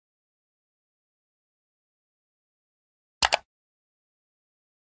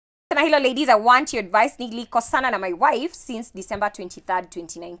Na hilo ladies, I want your advice. Nilikosana na my wife since December 23rd,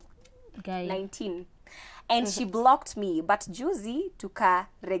 2019. And she blocked me, but juzi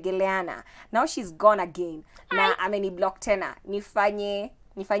tukaregeleana. Now she's gone again. Na ameni-block tena.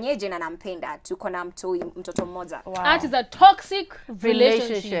 Nifanyeje na nampenda. Tuko na mtoto mmoja. Wow. That is a toxic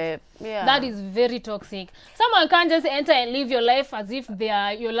relationship. Yeah. That is very toxic. Someone can't just enter and live your life as if they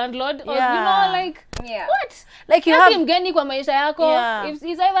are your landlord. Or, you know, like, what? Like you have... mgeni kwa maisha yako. Yeah. It's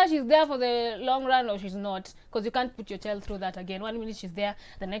either she's there for the long run or she's not. Because you can't put your child through that again. 1 minute she's there,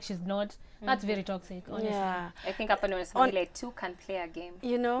 the next she's not. That's very toxic, honestly. Yeah. I think hapa nimesema ile two can play a game.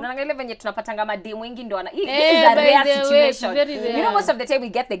 You know? Unaangalia venye tunapatanga mademu wengi ndo this is a rare situation. You know, most of the time we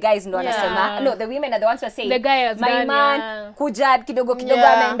get the guys ndo wanasema. No, the women are the ones who are saying, the guy has my man, kuja kidogo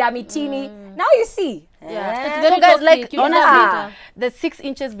ameenda mitini. Now you see. Yeah. It's very so guys, toxic. like, honestly, the 6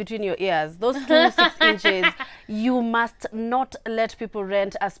 inches between your ears, those 2 6 inches, you must not let people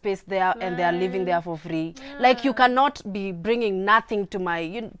rent a space there and they are living there for free. Like, you cannot be bringing nothing to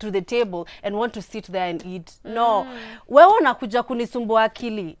to the table and want to sit there and eat. No. Wewe unakuja kunisumbua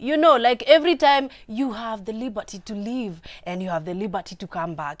akili. You know, like, every time you have the liberty to leave and you have the liberty to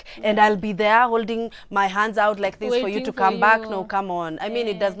come back. And I'll be there holding my hands out like this for you to come back. No, come on. I mean,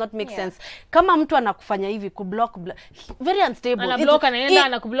 it does not make sense. Kama mtu anakufanya hivi kublock, very unstable.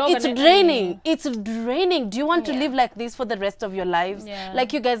 It's draining. It's draining. Do you want to live like this for the rest of your lives?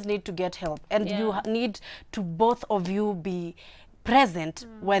 Like, you guys need to get help, and you need to both of you be present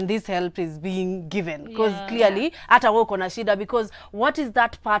when this help is being given, because clearly hata wewe uko na shida, because what is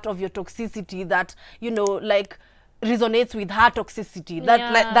that part of your toxicity that, you know, like, resonates with her toxicity,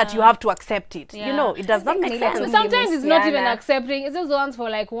 that you have to accept it. You know, it does not make sense. Sometimes it's not even accepting. It's just ones for,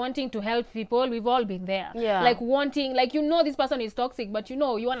 like, wanting to help people. We've all been there. Like, wanting, like, you know this person is toxic, but you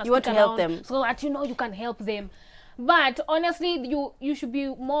know you want to help them so that you know you can help them. But honestly, you should be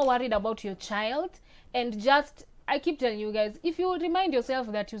more worried about your child, and just, I keep telling you guys, if you remind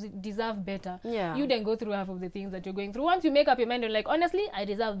yourself that you deserve better, you then go through half of the things that you're going through. Once you make up your mind, you're like, honestly, I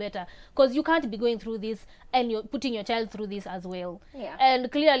deserve better. Because you can't be going through this and you're putting your child through this as well.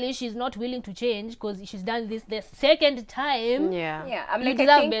 And clearly, she's not willing to change because she's done this the second time. I'm like,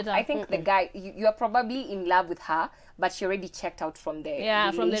 I think the guy, you are probably in love with her, but she already checked out from the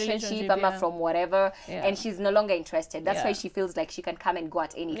relationship, from whatever, and she's no longer interested. That's why she feels like she can come and go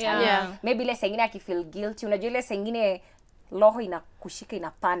at any time. Maybe ile sengine akifeel guilty, unajua ile sengine loho inakushika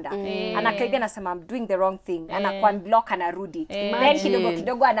inapanda. Anakaida anasema I'm doing the wrong thing. Anakuwa block anarudi. Then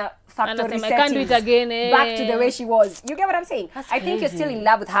kidogo ana factory settings back to the way she was. You get what I'm saying? I think you're still in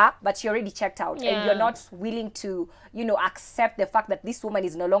love with her, but she already checked out, and you're not willing to, you know, accept the fact that this woman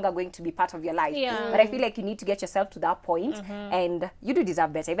is no longer going to be part of your life. But I feel like you need to get yourself to that point, and you do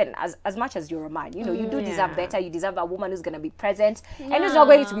deserve better, even as much as you're a man. You know, you do deserve better. You deserve a woman who's going to be present and who's not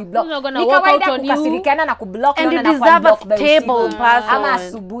going to be blocked. Who's not going to walk out on you. And you deserve a stable person. Ama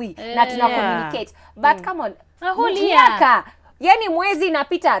asubuhi na tuna communicate. But come on, a whole year. Yani mwezi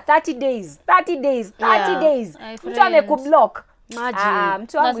inapita 30 days. Mtu amekublock.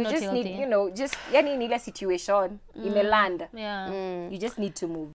 Mtu wangu, you just need, you know, just yani in ile situation imeland. You just need to move.